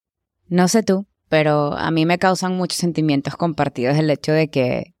No sé tú, pero a mí me causan muchos sentimientos compartidos el hecho de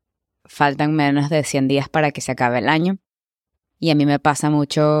que faltan menos de 100 días para que se acabe el año. Y a mí me pasa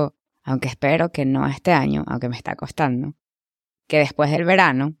mucho, aunque espero que no este año, aunque me está costando, que después del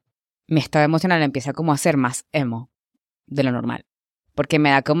verano mi estado emocional empieza como a ser más emo de lo normal. Porque me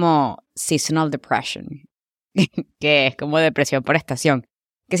da como seasonal depression, que es como depresión por estación,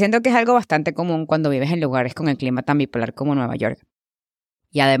 que siento que es algo bastante común cuando vives en lugares con el clima tan bipolar como Nueva York.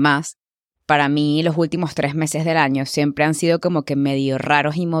 Y además, para mí los últimos 3 meses del año siempre han sido como que medio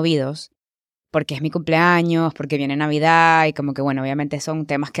raros y movidos, porque es mi cumpleaños, porque viene Navidad y como que bueno, obviamente son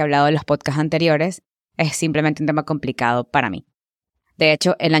temas que he hablado en los podcasts anteriores, es simplemente un tema complicado para mí. De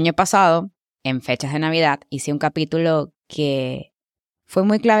hecho, el año pasado, en fechas de Navidad, hice un capítulo que fue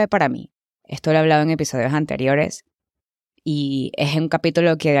muy clave para mí. Esto lo he hablado en episodios anteriores y es un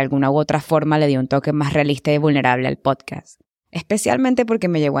capítulo que de alguna u otra forma le dio un toque más realista y vulnerable al podcast. Especialmente porque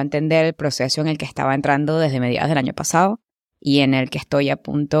me llevó a entender el proceso en el que estaba entrando desde mediados del año pasado y en el que estoy a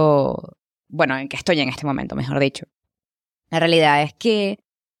punto, bueno, en que estoy en este momento, mejor dicho. La realidad es que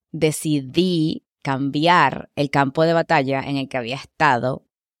decidí cambiar el campo de batalla en el que había estado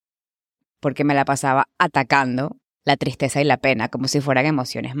porque me la pasaba atacando la tristeza y la pena como si fueran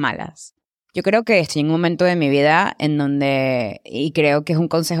emociones malas. Yo creo que estoy en un momento de mi vida en donde, y creo que es un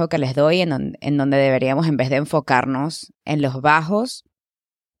consejo que les doy, en donde deberíamos, en vez de enfocarnos en los bajos,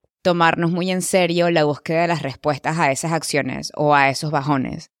 tomarnos muy en serio la búsqueda de las respuestas a esas acciones o a esos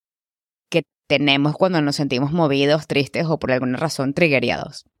bajones que tenemos cuando nos sentimos movidos, tristes o por alguna razón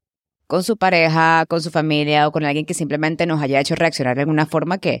triggeriados. Con su pareja, con su familia o con alguien que simplemente nos haya hecho reaccionar de alguna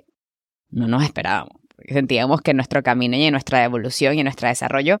forma que no nos esperábamos. Porque sentíamos que en nuestro camino y en nuestra evolución y en nuestro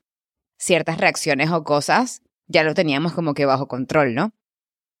desarrollo ciertas reacciones o cosas ya lo teníamos como que bajo control, ¿no?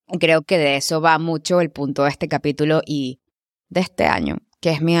 Y creo que de eso va mucho el punto de este capítulo y de este año,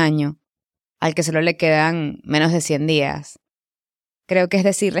 que es mi año, al que solo le quedan menos de 100 días. Creo que es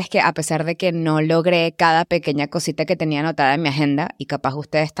decirles que a pesar de que no logré cada pequeña cosita que tenía anotada en mi agenda, y capaz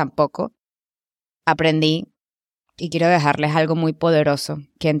ustedes tampoco, aprendí y quiero dejarles algo muy poderoso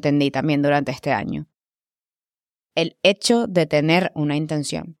que entendí también durante este año. El hecho de tener una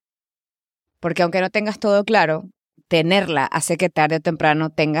intención. Porque aunque no tengas todo claro, tenerla hace que tarde o temprano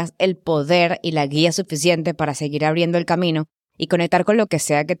tengas el poder y la guía suficiente para seguir abriendo el camino y conectar con lo que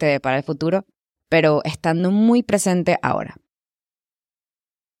sea que te depara el futuro, pero estando muy presente ahora.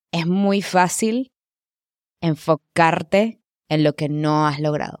 Es muy fácil enfocarte en lo que no has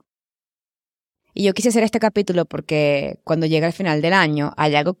logrado. Y yo quise hacer este capítulo porque cuando llega el final del año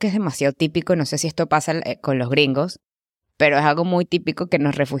hay algo que es demasiado típico, no sé si esto pasa con los gringos, pero es algo muy típico que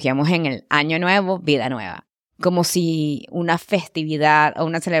nos refugiamos en el año nuevo, vida nueva. Como si una festividad o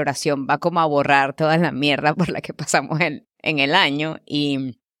una celebración va como a borrar toda la mierda por la que pasamos en el año.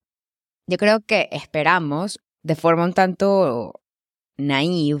 Y yo creo que esperamos de forma un tanto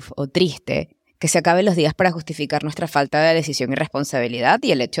naive o triste que se acaben los días para justificar nuestra falta de decisión y responsabilidad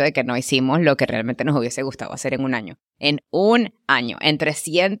y el hecho de que no hicimos lo que realmente nos hubiese gustado hacer en un año. En un año, en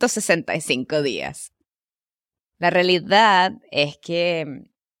 365 días. La realidad es que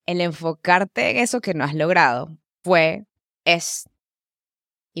el enfocarte en eso que no has logrado es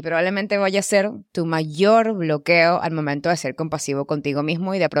y probablemente vaya a ser tu mayor bloqueo al momento de ser compasivo contigo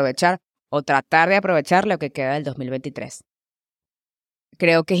mismo y de aprovechar o tratar de aprovechar lo que queda del 2023.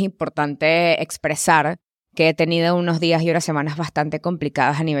 Creo que es importante expresar que he tenido unos días y unas semanas bastante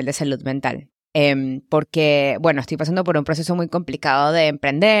complicadas a nivel de salud mental. Porque, bueno, estoy pasando por un proceso muy complicado de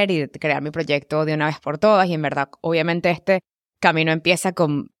emprender y de crear mi proyecto de una vez por todas y en verdad, obviamente este camino empieza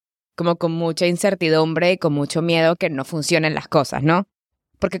como con mucha incertidumbre y con mucho miedo que no funcionen las cosas, ¿no?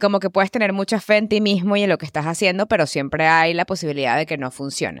 Porque como que puedes tener mucha fe en ti mismo y en lo que estás haciendo, pero siempre hay la posibilidad de que no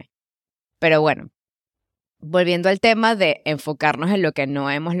funcione. Pero bueno, volviendo al tema de enfocarnos en lo que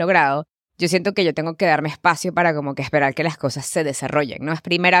no hemos logrado, yo siento que yo tengo que darme espacio para como que esperar que las cosas se desarrollen, ¿no? Es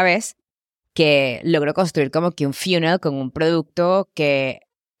primera vez que logro construir como que un funnel con un producto que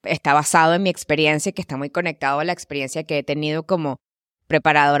está basado en mi experiencia y que está muy conectado a la experiencia que he tenido como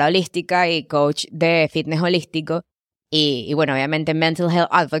preparadora holística y coach de fitness holístico y bueno, obviamente mental health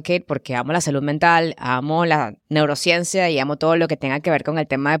advocate porque amo la salud mental, amo la neurociencia y amo todo lo que tenga que ver con el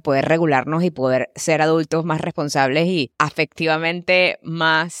tema de poder regularnos y poder ser adultos más responsables y afectivamente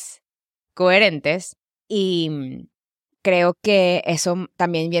más coherentes y creo que eso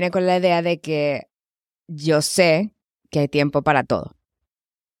también viene con la idea de que yo sé que hay tiempo para todo.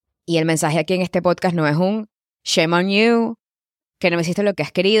 Y el mensaje aquí en este podcast no es un shame on you, que no me hiciste lo que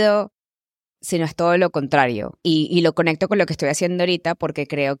has querido, sino es todo lo contrario. Y lo conecto con lo que estoy haciendo ahorita porque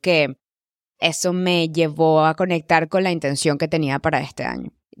creo que eso me llevó a conectar con la intención que tenía para este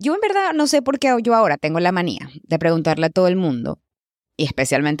año. Yo en verdad no sé por qué yo ahora tengo la manía de preguntarle a todo el mundo, y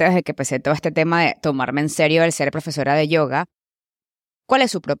especialmente desde que empecé todo este tema de tomarme en serio el ser profesora de yoga, ¿cuál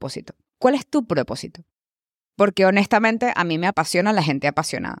es su propósito? ¿Cuál es tu propósito? Porque honestamente a mí me apasiona la gente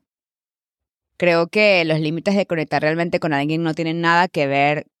apasionada. Creo que los límites de conectar realmente con alguien no tienen nada que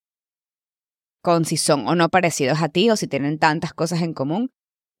ver con si son o no parecidos a ti o si tienen tantas cosas en común,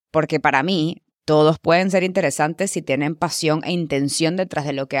 porque para mí todos pueden ser interesantes si tienen pasión e intención detrás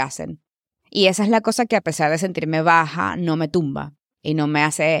de lo que hacen. Y esa es la cosa que a pesar de sentirme baja, no me tumba y no me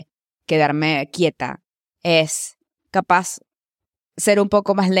hace quedarme quieta. Es capaz ser un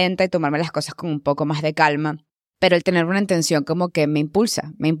poco más lenta y tomarme las cosas con un poco más de calma, pero el tener una intención como que me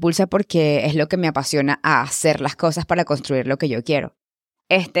impulsa porque es lo que me apasiona a hacer las cosas para construir lo que yo quiero.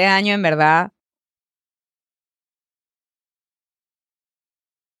 Este año en verdad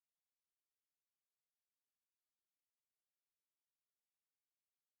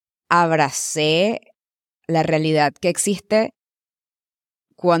abracé la realidad que existe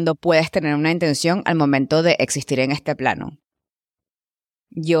cuando puedes tener una intención al momento de existir en este plano.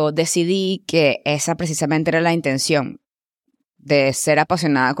 Yo decidí que esa precisamente era la intención, de ser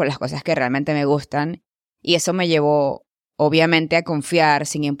apasionada con las cosas que realmente me gustan, y eso me llevó obviamente a confiar,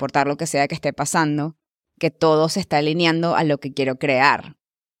 sin importar lo que sea que esté pasando, que todo se está alineando a lo que quiero crear.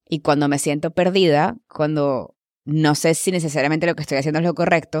 Y cuando me siento perdida, cuando no sé si necesariamente lo que estoy haciendo es lo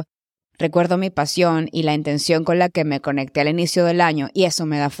correcto, recuerdo mi pasión y la intención con la que me conecté al inicio del año y eso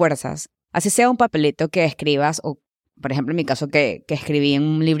me da fuerzas. Así sea un papelito que escribas o, por ejemplo, en mi caso que escribí en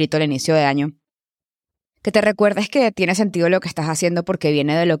un librito al inicio de año, que te recuerdes que tiene sentido lo que estás haciendo porque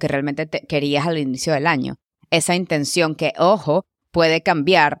viene de lo que realmente querías al inicio del año. Esa intención que, ojo, puede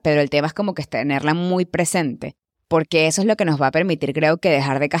cambiar, pero el tema es como que tenerla muy presente, porque eso es lo que nos va a permitir, creo que,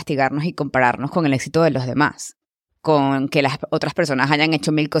 dejar de castigarnos y compararnos con el éxito de los demás, con que las otras personas hayan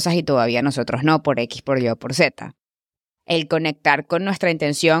hecho 1000 cosas y todavía nosotros no, por X, por Y o por Z. El conectar con nuestra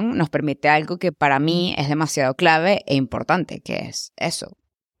intención nos permite algo que para mí es demasiado clave e importante, que es eso,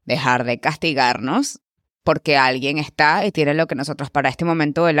 dejar de castigarnos porque alguien está y tiene lo que nosotros para este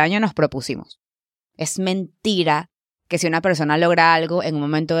momento del año nos propusimos. Es mentira que si una persona logra algo en un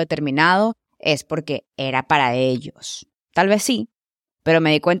momento determinado es porque era para ellos. Tal vez sí, pero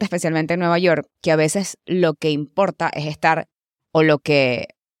me di cuenta especialmente en Nueva York que a veces lo que importa es estar, o lo que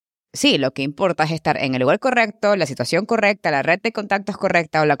importa es estar en el lugar correcto, la situación correcta, la red de contactos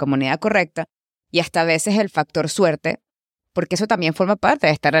correcta o la comunidad correcta, y hasta a veces el factor suerte, porque eso también forma parte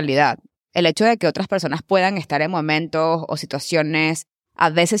de esta realidad. El hecho de que otras personas puedan estar en momentos o situaciones, a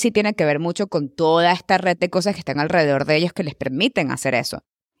veces sí tiene que ver mucho con toda esta red de cosas que están alrededor de ellos que les permiten hacer eso.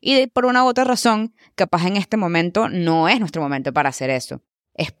 Y por una u otra razón, capaz en este momento no es nuestro momento para hacer eso.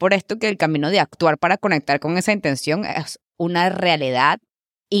 Es por esto que el camino de actuar para conectar con esa intención es una realidad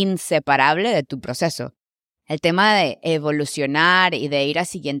inseparable de tu proceso. El tema de evolucionar y de ir al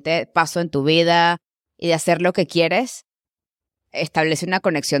siguiente paso en tu vida y de hacer lo que quieres establece una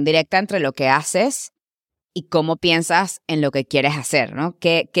conexión directa entre lo que haces y cómo piensas en lo que quieres hacer, ¿no?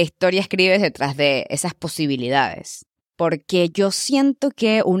 ¿Qué historia escribes detrás de esas posibilidades? Porque yo siento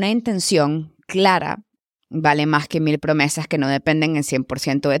que una intención clara vale más que 1000 promesas que no dependen en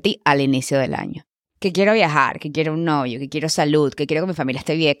 100% de ti al inicio del año. Que quiero viajar, que quiero un novio, que quiero salud, que quiero que mi familia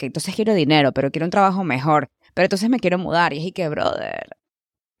esté bien, que entonces quiero dinero, pero quiero un trabajo mejor, pero entonces me quiero mudar. Y es que, brother,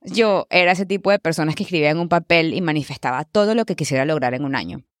 yo era ese tipo de personas que escribía en un papel y manifestaba todo lo que quisiera lograr en un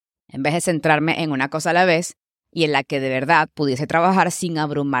año, en vez de centrarme en una cosa a la vez y en la que de verdad pudiese trabajar sin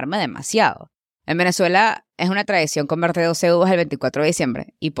abrumarme demasiado. En Venezuela es una tradición comerte 12 uvas el 24 de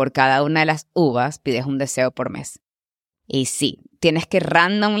diciembre y por cada una de las uvas pides un deseo por mes. Y sí, tienes que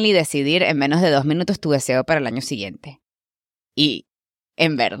randomly decidir en menos de 2 minutos tu deseo para el año siguiente. Y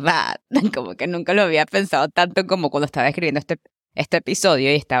en verdad, como que nunca lo había pensado tanto como cuando estaba escribiendo este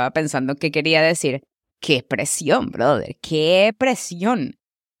episodio y estaba pensando qué quería decir. ¡Qué presión, brother! ¡Qué presión!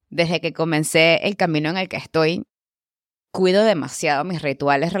 Desde que comencé el camino en el que estoy, cuido demasiado mis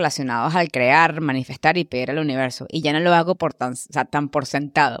rituales relacionados al crear, manifestar y pedir al universo. Y ya no lo hago tan por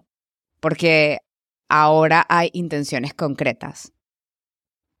sentado. Porque ahora hay intenciones concretas.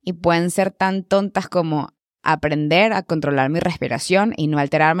 Y pueden ser tan tontas como aprender a controlar mi respiración y no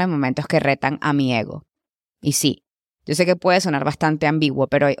alterarme en momentos que retan a mi ego. Y sí, yo sé que puede sonar bastante ambiguo,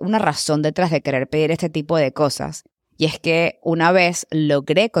 pero hay una razón detrás de querer pedir este tipo de cosas. Y es que una vez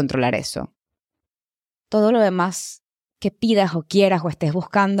logré controlar eso, todo lo demás que pidas o quieras o estés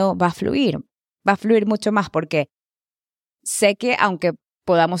buscando va a fluir. Va a fluir mucho más porque sé que aunque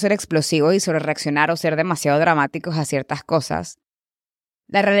podamos ser explosivos y sobrereaccionar o ser demasiado dramáticos a ciertas cosas,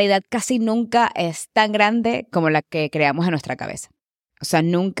 la realidad casi nunca es tan grande como la que creamos en nuestra cabeza. O sea,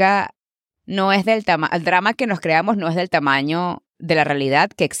 nunca, no es del tamaño, el drama que nos creamos no es del tamaño de la realidad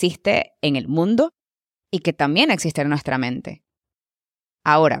que existe en el mundo y que también existe en nuestra mente.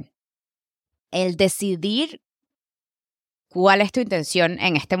 Ahora, el decidir cuál es tu intención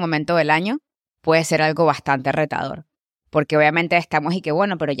en este momento del año puede ser algo bastante retador. Porque obviamente estamos y que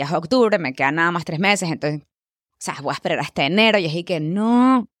bueno, pero ya es octubre, me quedan nada más 3 meses, entonces, o sea, voy a esperar hasta enero y es que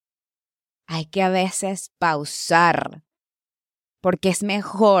no. Hay que a veces pausar, porque es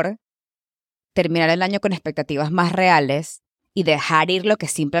mejor terminar el año con expectativas más reales y dejar ir lo que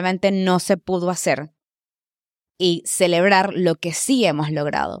simplemente no se pudo hacer y celebrar lo que sí hemos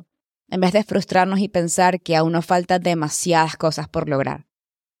logrado, en vez de frustrarnos y pensar que aún nos faltan demasiadas cosas por lograr.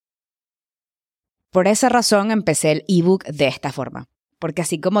 Por esa razón empecé el ebook de esta forma, porque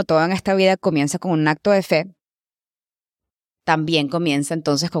así como todo en esta vida comienza con un acto de fe, también comienza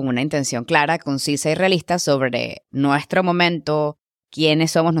entonces con una intención clara, concisa y realista sobre nuestro momento,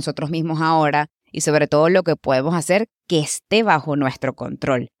 quiénes somos nosotros mismos ahora y sobre todo lo que podemos hacer que esté bajo nuestro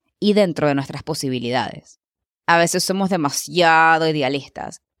control y dentro de nuestras posibilidades. A veces somos demasiado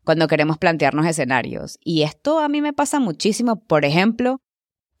idealistas cuando queremos plantearnos escenarios y esto a mí me pasa muchísimo, por ejemplo,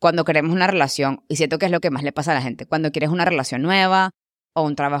 cuando queremos una relación, y siento que es lo que más le pasa a la gente, cuando quieres una relación nueva, o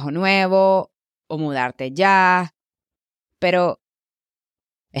un trabajo nuevo, o mudarte ya, pero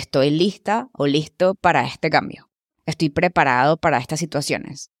estoy lista o listo para este cambio. Estoy preparado para estas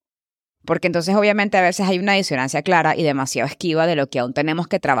situaciones. Porque entonces obviamente a veces hay una disonancia clara y demasiado esquiva de lo que aún tenemos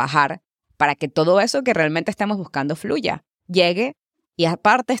que trabajar para que todo eso que realmente estamos buscando fluya, llegue y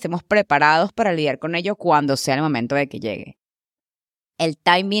aparte estemos preparados para lidiar con ello cuando sea el momento de que llegue. El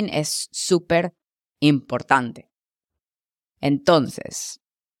timing es súper importante. Entonces,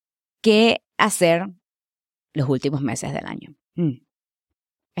 ¿qué hacer los últimos meses del año?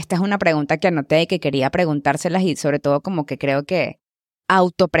 Esta es una pregunta que anoté y que quería preguntárselas y sobre todo como que creo que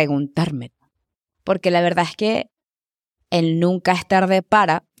autopreguntarme. Porque la verdad es que el nunca es tarde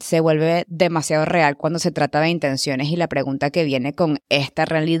para se vuelve demasiado real cuando se trata de intenciones y la pregunta que viene con esta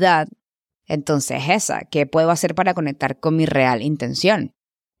realidad. Entonces esa, ¿qué puedo hacer para conectar con mi real intención?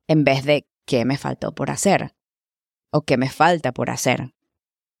 En vez de ¿qué me faltó por hacer? ¿O qué me falta por hacer?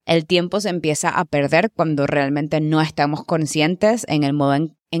 El tiempo se empieza a perder cuando realmente no estamos conscientes en el modo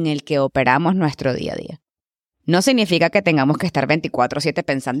en el que operamos nuestro día a día. No significa que tengamos que estar 24/7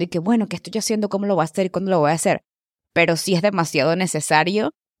 pensando y que bueno, ¿qué estoy haciendo? ¿Cómo lo voy a hacer? ¿Y cuándo lo voy a hacer? Pero sí es demasiado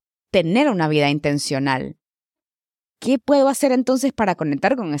necesario tener una vida intencional. ¿Qué puedo hacer entonces para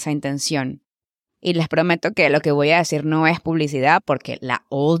conectar con esa intención? Y les prometo que lo que voy a decir no es publicidad porque la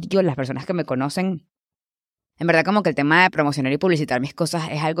odio. Las personas que me conocen, en verdad como que el tema de promocionar y publicitar mis cosas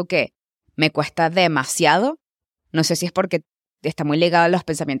es algo que me cuesta demasiado. No sé si es porque está muy ligado a los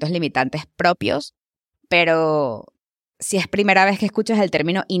pensamientos limitantes propios, pero si es primera vez que escuchas el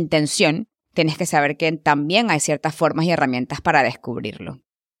término intención, tienes que saber que también hay ciertas formas y herramientas para descubrirlo.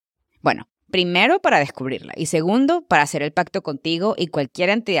 Bueno, primero para descubrirla y segundo para hacer el pacto contigo y cualquier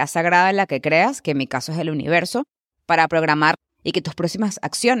entidad sagrada en la que creas, que en mi caso es el universo, para programar y que tus próximas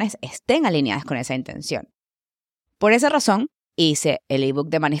acciones estén alineadas con esa intención. Por esa razón, hice el ebook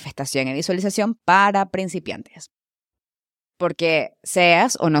de manifestación y visualización para principiantes. Porque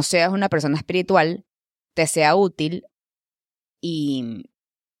seas o no seas una persona espiritual, te sea útil y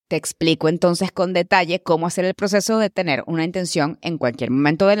te explico entonces con detalle cómo hacer el proceso de tener una intención en cualquier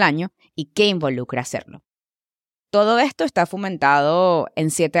momento del año y qué involucra hacerlo. Todo esto está fomentado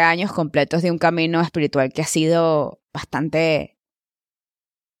en 7 años completos de un camino espiritual que ha sido bastante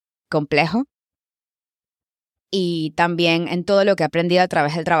complejo y también en todo lo que he aprendido a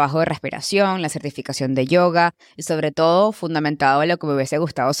través del trabajo de respiración, la certificación de yoga y sobre todo fundamentado en lo que me hubiese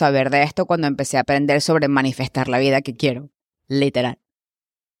gustado saber de esto cuando empecé a aprender sobre manifestar la vida que quiero, literal.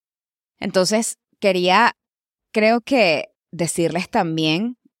 Entonces, creo que decirles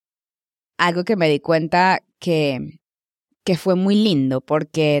también algo que me di cuenta que fue muy lindo,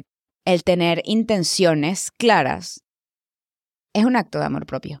 porque el tener intenciones claras es un acto de amor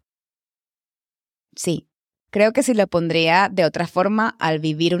propio. Sí, creo que si lo pondría de otra forma, al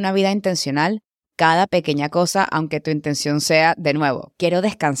vivir una vida intencional, cada pequeña cosa, aunque tu intención sea, de nuevo, quiero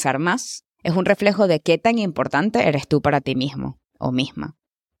descansar más, es un reflejo de qué tan importante eres tú para ti mismo o misma.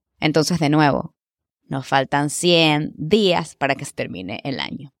 Entonces, de nuevo, nos faltan 100 días para que se termine el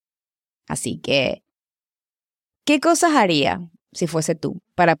año. Así que, ¿qué cosas haría si fuese tú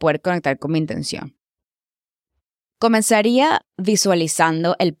para poder conectar con mi intención? Comenzaría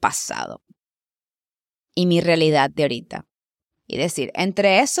visualizando el pasado y mi realidad de ahorita. Y decir,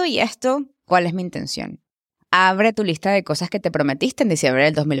 entre eso y esto, ¿cuál es mi intención? Abre tu lista de cosas que te prometiste en diciembre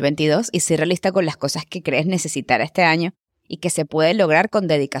del 2022 y sé realista con las cosas que crees necesitar este año y que se puede lograr con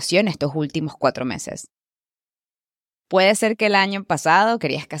dedicación estos últimos 4 meses. Puede ser que el año pasado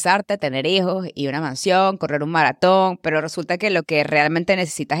querías casarte, tener hijos y una mansión, correr un maratón, pero resulta que lo que realmente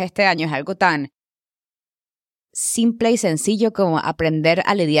necesitas este año es algo tan simple y sencillo como aprender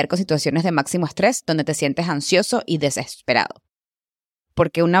a lidiar con situaciones de máximo estrés donde te sientes ansioso y desesperado.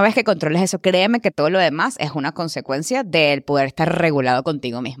 Porque una vez que controles eso, créeme que todo lo demás es una consecuencia del poder estar regulado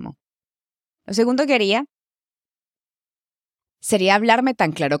contigo mismo. Lo segundo que haría sería hablarme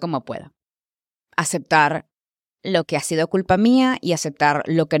tan claro como pueda. Aceptar lo que ha sido culpa mía y aceptar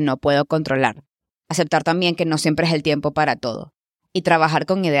lo que no puedo controlar. Aceptar también que no siempre es el tiempo para todo. Y trabajar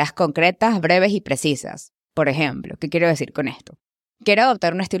con ideas concretas, breves y precisas. Por ejemplo, ¿qué quiero decir con esto? Quiero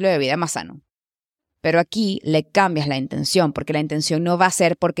adoptar un estilo de vida más sano. Pero aquí le cambias la intención, porque la intención no va a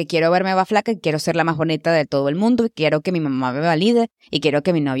ser porque quiero verme más flaca y quiero ser la más bonita de todo el mundo y quiero que mi mamá me valide y quiero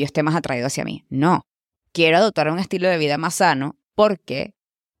que mi novio esté más atraído hacia mí. No, quiero adoptar un estilo de vida más sano porque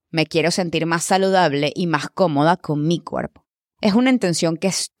me quiero sentir más saludable y más cómoda con mi cuerpo. Es una intención que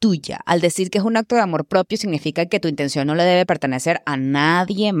es tuya. Al decir que es un acto de amor propio significa que tu intención no le debe pertenecer a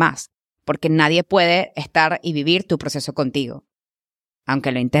nadie más, porque nadie puede estar y vivir tu proceso contigo,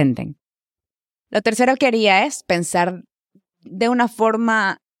 aunque lo intenten. Lo tercero que haría es pensar de una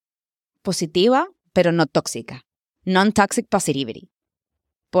forma positiva, pero no tóxica. Non-toxic positivity.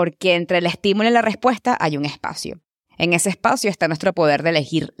 Porque entre el estímulo y la respuesta hay un espacio. En ese espacio está nuestro poder de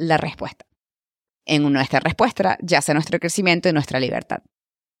elegir la respuesta. En nuestra respuesta yace nuestro crecimiento y nuestra libertad.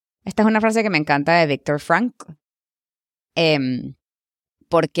 Esta es una frase que me encanta de Viktor Frankl,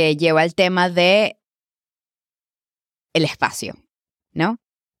 porque lleva el tema de el espacio, ¿no?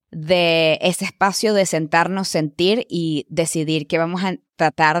 De ese espacio de sentarnos, sentir y decidir que vamos a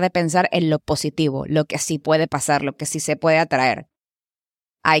tratar de pensar en lo positivo, lo que sí puede pasar, lo que sí se puede atraer.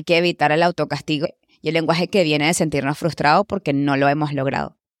 Hay que evitar el autocastigo y el lenguaje que viene de sentirnos frustrados porque no lo hemos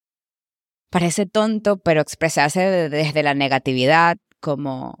logrado. Parece tonto, pero expresarse desde la negatividad,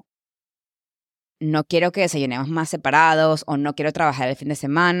 como no quiero que desayunemos más separados o no quiero trabajar el fin de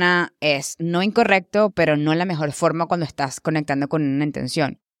semana, es no incorrecto, pero no la mejor forma cuando estás conectando con una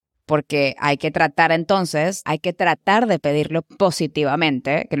intención. Porque hay que tratar de pedirlo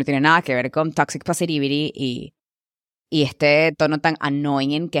positivamente, que no tiene nada que ver con toxic positivity y este tono tan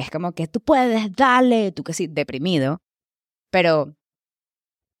annoying que es como que tú puedes, dale, tú que sí, deprimido. Pero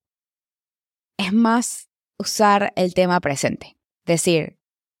es más usar el tema presente. Decir,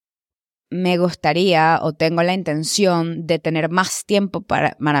 me gustaría o tengo la intención de tener más tiempo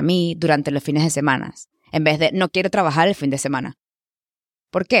para mí durante los fines de semana, en vez de no quiero trabajar el fin de semana.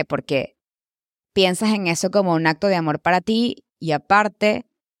 ¿Por qué? Porque piensas en eso como un acto de amor para ti y aparte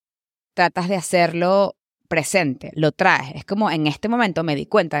tratas de hacerlo presente, lo traes. Es como en este momento me di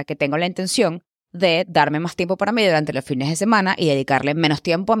cuenta que tengo la intención de darme más tiempo para mí durante los fines de semana y dedicarle menos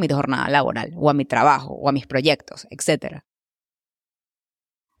tiempo a mi jornada laboral o a mi trabajo o a mis proyectos, etc.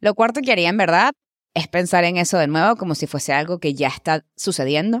 Lo cuarto que haría en verdad es pensar en eso de nuevo como si fuese algo que ya está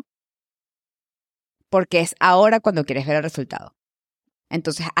sucediendo, porque es ahora cuando quieres ver el resultado.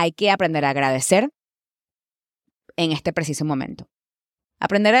 Entonces hay que aprender a agradecer en este preciso momento.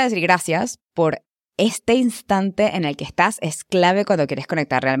 Aprender a decir gracias por este instante en el que estás es clave cuando quieres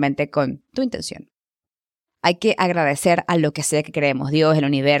conectar realmente con tu intención. Hay que agradecer a lo que sea que creemos, Dios, el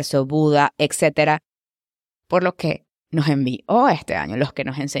universo, Buda, etc., por lo que nos envió este año, los que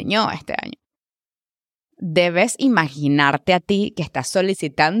nos enseñó este año. Debes imaginarte a ti que estás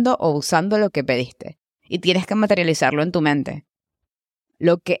solicitando o usando lo que pediste y tienes que materializarlo en tu mente.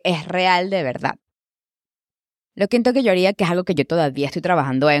 Lo que es real de verdad. Lo quinto que yo haría, que es algo que yo todavía estoy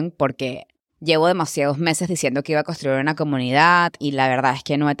trabajando en, porque llevo demasiados meses diciendo que iba a construir una comunidad y la verdad es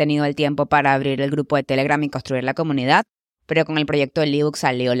que no he tenido el tiempo para abrir el grupo de Telegram y construir la comunidad, pero con el proyecto del ebook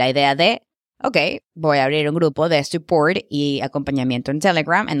salió la idea de, ok, voy a abrir un grupo de support y acompañamiento en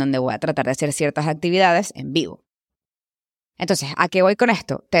Telegram en donde voy a tratar de hacer ciertas actividades en vivo. Entonces, ¿a qué voy con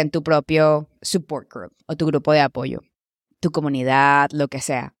esto? Ten tu propio support group o tu grupo de apoyo, tu comunidad, lo que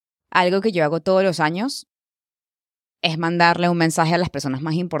sea. Algo que yo hago todos los años es mandarle un mensaje a las personas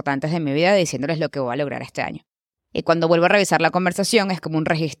más importantes de mi vida diciéndoles lo que voy a lograr este año. Y cuando vuelvo a revisar la conversación es como un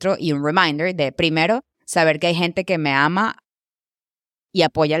registro y un reminder de, primero, saber que hay gente que me ama y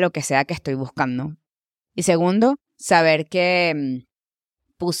apoya lo que sea que estoy buscando. Y segundo, saber que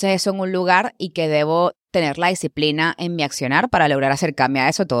puse eso en un lugar y que debo tener la disciplina en mi accionar para lograr acercarme a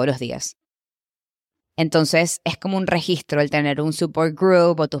eso todos los días. Entonces, es como un registro el tener un support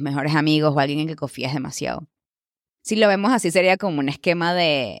group o tus mejores amigos o alguien en que confías demasiado. Si lo vemos así, sería como un esquema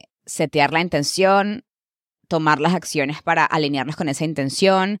de setear la intención, tomar las acciones para alinearnos con esa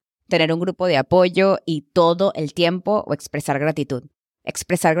intención, tener un grupo de apoyo y todo el tiempo o expresar gratitud.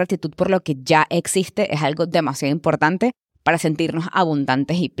 Expresar gratitud por lo que ya existe es algo demasiado importante para sentirnos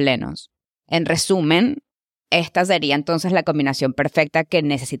abundantes y plenos. En resumen, esta sería entonces la combinación perfecta que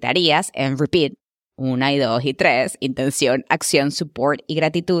necesitarías en repeat. 1 y 2 y 3, intención, acción, support y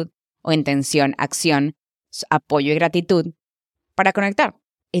gratitud, o intención, acción, apoyo y gratitud, para conectar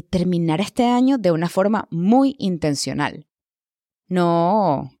y terminar este año de una forma muy intencional.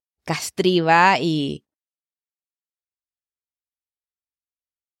 No castriva y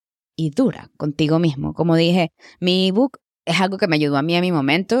dura contigo mismo. Como dije, mi ebook es algo que me ayudó a mí en mi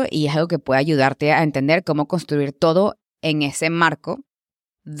momento y es algo que puede ayudarte a entender cómo construir todo en ese marco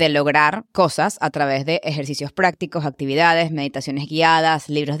de lograr cosas a través de ejercicios prácticos, actividades, meditaciones guiadas,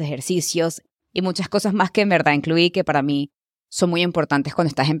 libros de ejercicios y muchas cosas más que en verdad incluí que para mí son muy importantes cuando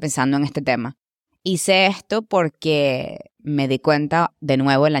estás empezando en este tema. Hice esto porque me di cuenta de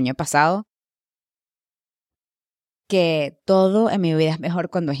nuevo el año pasado que todo en mi vida es mejor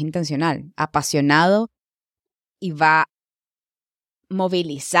cuando es intencional, apasionado y va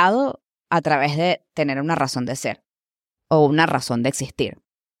movilizado a través de tener una razón de ser o una razón de existir.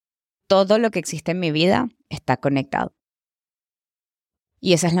 Todo lo que existe en mi vida está conectado.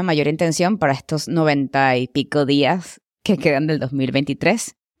 Y esa es la mayor intención para estos 90 y pico días que quedan del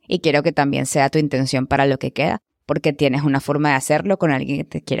 2023. Y quiero que también sea tu intención para lo que queda, porque tienes una forma de hacerlo con alguien que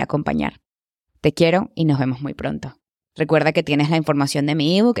te quiera acompañar. Te quiero y nos vemos muy pronto. Recuerda que tienes la información de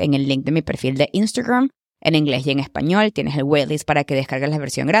mi ebook en el link de mi perfil de Instagram, en inglés y en español. Tienes el waitlist para que descargues la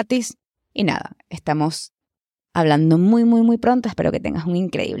versión gratis. Y nada, estamos hablando muy, muy, muy pronto. Espero que tengas un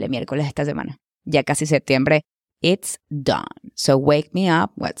increíble miércoles esta semana. Ya casi septiembre. It's done. So wake me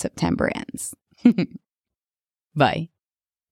up when September ends. Bye.